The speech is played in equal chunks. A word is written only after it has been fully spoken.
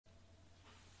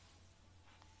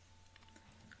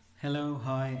Hello,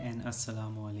 hi, and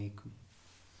Assalamu alaikum.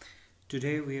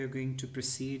 Today we are going to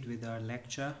proceed with our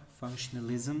lecture,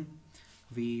 Functionalism.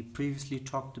 We previously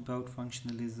talked about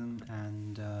functionalism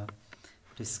and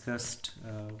discussed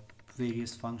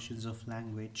various functions of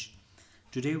language.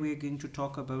 Today we are going to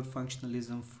talk about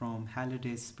functionalism from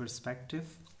Halliday's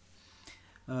perspective.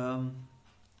 To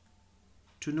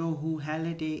know who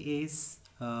Halliday is,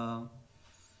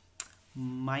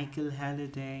 Michael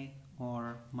Halliday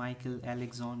or Michael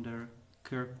Alexander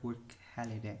Kirkwood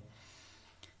Halliday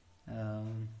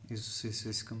is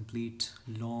his complete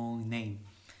long name.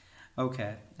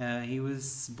 Okay, he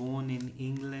was born in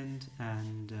England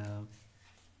and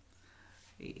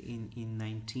in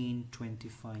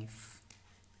 1925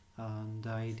 and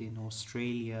died in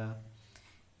Australia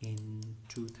in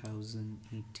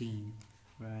 2018,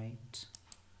 right?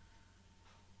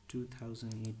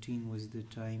 2018 was the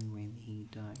time when he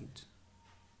died,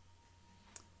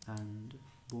 and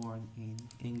born in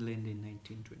England in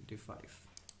 1925.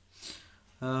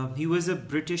 He was a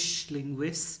British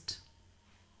linguist,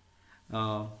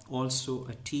 also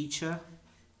a teacher.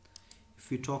 If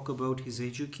we talk about his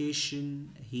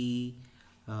education, he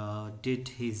did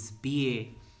his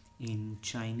BA in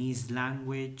Chinese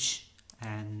language,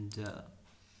 and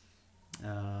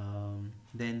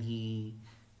then he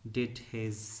did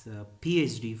his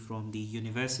PhD from the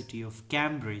University of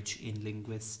Cambridge in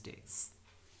linguistics,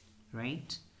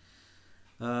 right?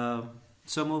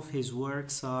 Some of his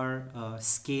works are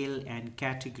Scale and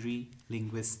Category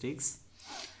Linguistics.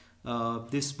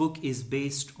 This book is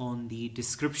based on the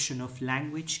description of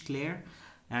language, Claire,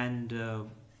 and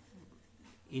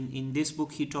in this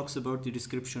book he talks about the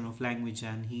description of language,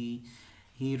 and he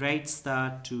writes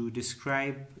that to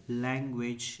describe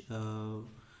language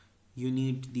you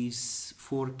need these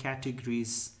 4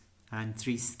 categories and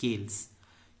 3 scales: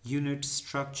 unit,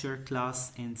 structure,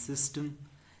 class, and system,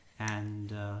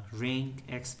 and rank,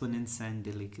 exponents, and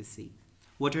delicacy.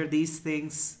 What are these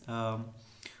things?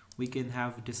 We can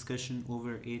have discussion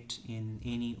over it in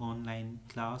any online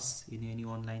class, in any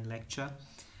online lecture,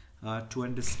 to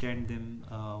understand them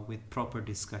with proper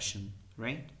discussion,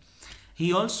 right?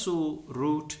 He also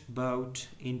wrote about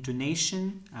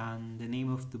intonation, and the name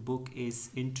of the book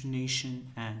is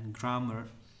Intonation and Grammar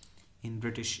in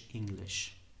British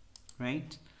English,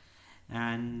 right?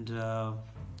 And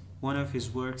one of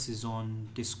his works is on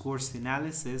discourse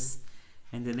analysis,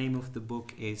 and the name of the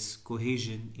book is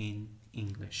Cohesion in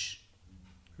English,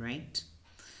 right?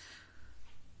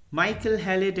 Michael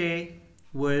Halliday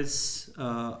was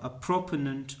a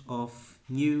proponent of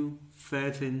New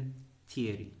Frith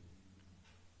Theory.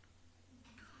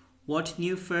 What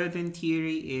New Frith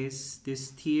Theory is? This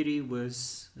theory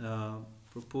was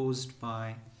proposed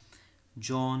by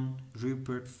John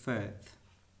Rupert Frith.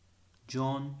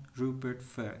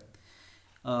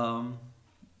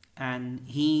 And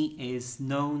he is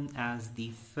known as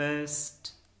the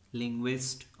first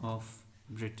linguist of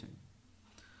Britain.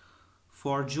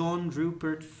 For John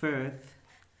Rupert Frith,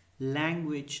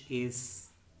 language is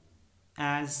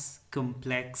as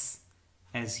complex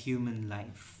as human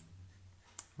life.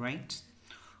 Right?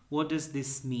 What does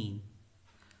this mean?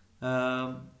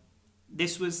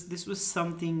 This was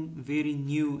something very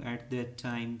new at that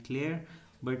time, Claire,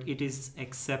 but it is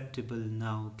acceptable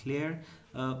now, Claire.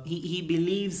 He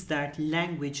believes that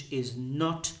language is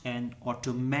not an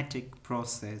automatic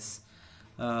process,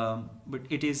 but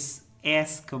it is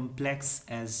as complex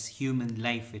as human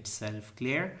life itself,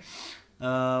 Claire.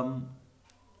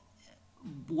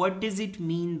 What does it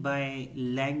mean by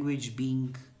language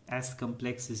being as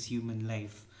complex as human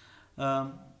life?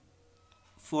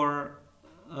 For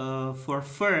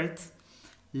Frith,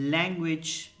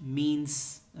 language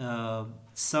means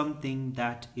something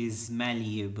that is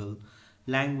malleable.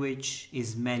 Language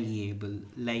is malleable,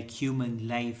 like human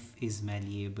life is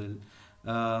malleable.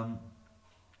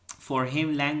 For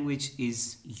him, language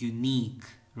is unique,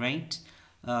 right?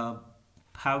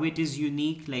 How it is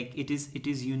unique? Like it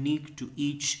is unique to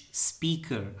each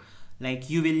speaker. Like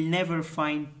you will never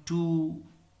find 2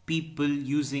 people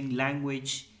using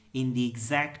language in the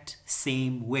exact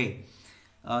same way.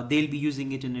 They'll be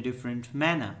using it in a different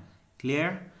manner.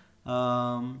 Clear?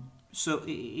 So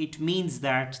it means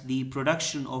that the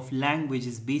production of language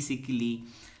is basically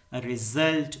a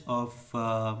result of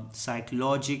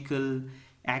psychological,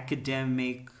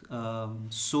 academic,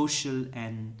 social,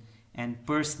 and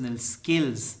personal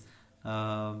skills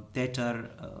that are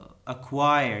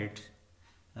acquired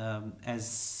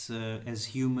as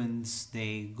humans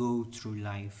they go through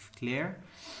life. Clear?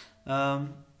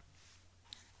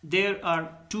 There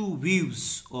are 2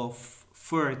 views of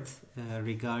Frith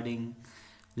regarding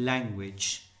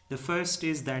language. The first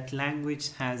is that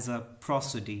language has a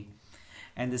prosody,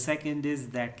 and the second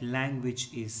is that language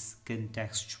is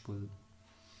contextual.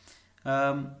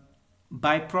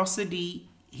 By prosody,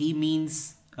 he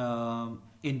means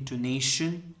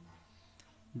intonation,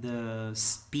 the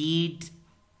speed,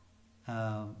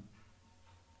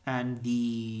 and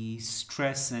the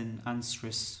stress and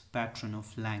unstress pattern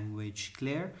of language.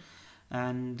 Clear?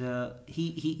 And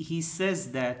he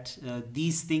says that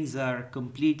these things are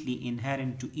completely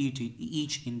inherent to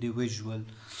each individual.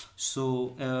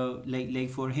 So like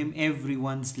for him,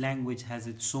 everyone's language has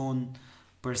its own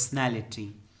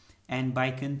personality. And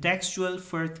by contextual,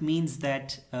 Frith means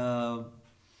that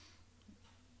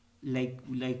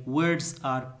like words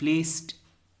are placed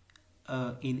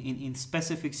in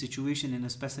specific situation in a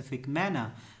specific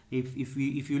manner.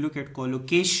 If you look at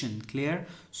collocation, clear?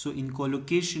 So in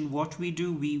collocation, what we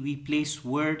do, we place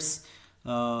words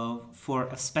for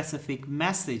a specific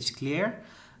message, clear?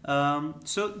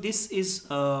 So this is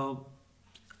a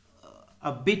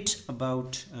bit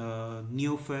about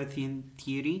Neo-Frithian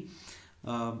theory.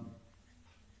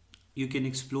 You can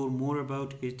explore more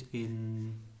about it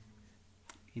in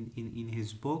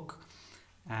his book,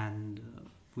 and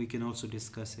we can also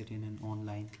discuss it in an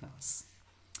online class.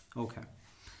 Okay,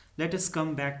 let us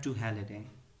come back to Halliday.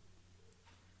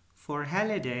 For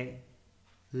Halliday,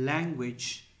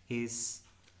 language is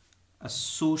a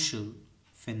social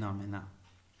phenomena.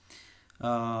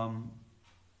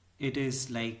 It is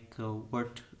like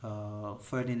what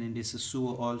Ferdinand de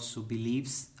Saussure also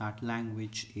believes, that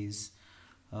language is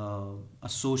a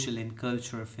social and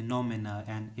cultural phenomena,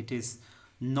 and it is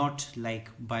not like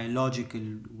biological,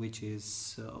 which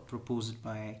is proposed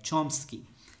by Chomsky.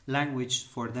 Language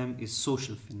for them is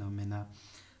social phenomena.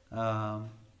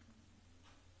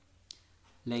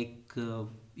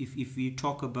 If we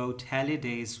talk about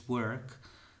Halliday's work,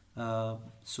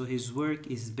 so his work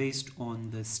is based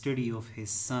on the study of his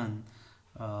son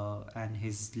and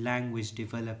his language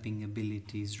developing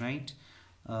abilities, right?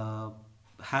 For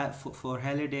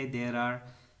Halliday, there are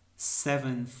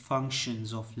 7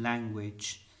 functions of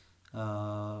language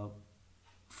for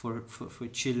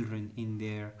children in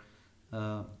their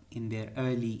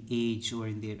early age or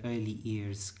in their early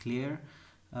years. Clear?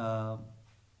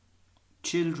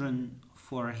 Children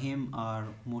for him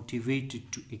are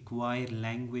motivated to acquire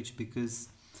language because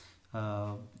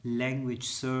language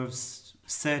serves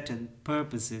certain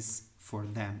purposes for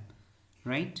them,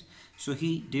 right? So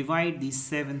he divides these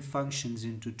 7 functions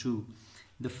into 2.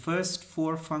 The first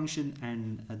 4 functions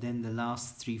and then the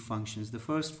last 3 functions. The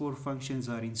first 4 functions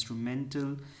are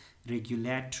instrumental,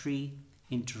 regulatory,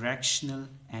 interactional,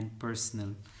 and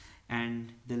personal.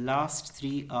 And the last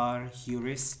 3 are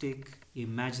heuristic,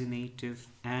 imaginative,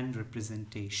 and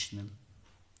representational.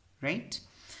 Right?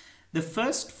 The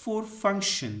first 4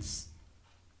 functions,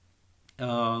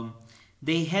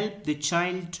 they help the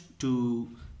child to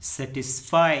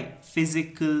satisfy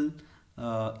physical,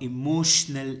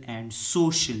 emotional, and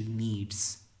social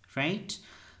needs. Right?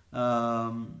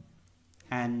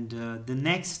 And the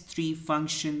next 3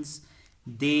 functions,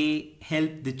 they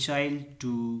help the child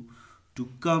to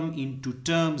come into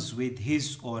terms with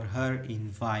his or her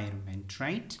environment,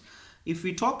 right? If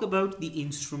we talk about the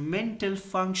instrumental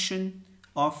function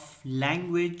of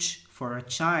language for a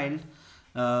child,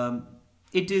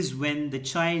 it is when the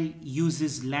child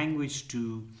uses language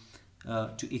to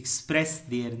express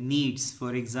their needs.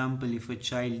 For example, if a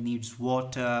child needs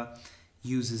water,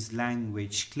 uses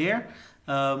language. Clear?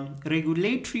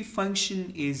 Regulatory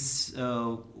function is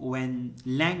when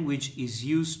language is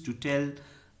used to tell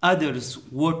others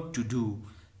what to do.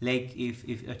 Like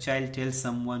if a child tells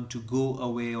someone to go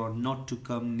away or not to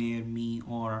come near me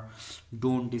or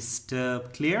don't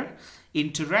disturb. Clear?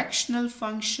 Interactional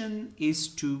function is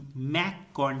to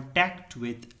make contact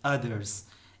with others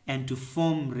and to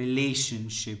form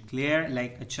relationship. Clear?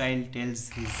 Like a child tells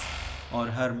his or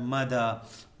her mother,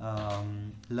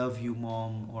 love you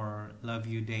mom or love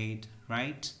you dad,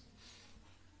 right?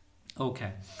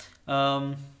 Okay.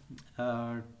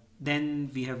 Then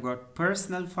we have got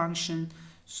personal function.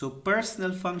 So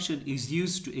personal function is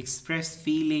used to express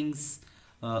feelings,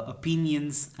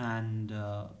 opinions, and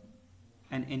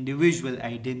an individual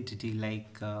identity.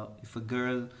 Like if a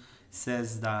girl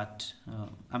says that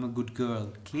I'm a good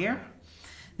girl. Clear?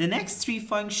 The next 3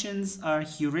 functions are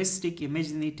heuristic,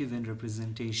 imaginative, and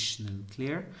representational.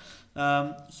 Clear?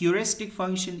 Heuristic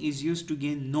function is used to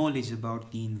gain knowledge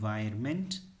about the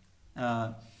environment.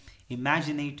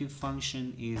 Imaginative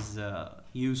function is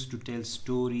used to tell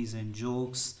stories and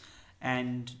jokes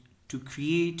and to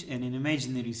create an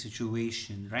imaginary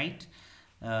situation, right?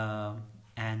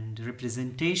 And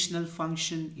representational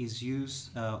function is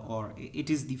used, or it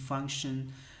is the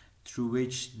function through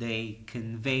which they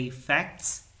convey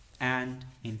facts and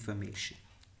information.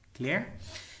 Clear?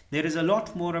 There is a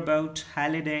lot more about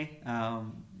Halliday.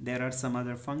 There are some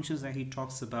other functions that he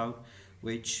talks about,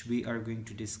 which we are going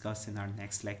to discuss in our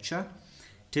next lecture.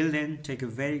 Till then, take a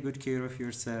very good care of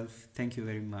yourself. Thank you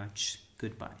very much.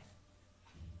 Goodbye.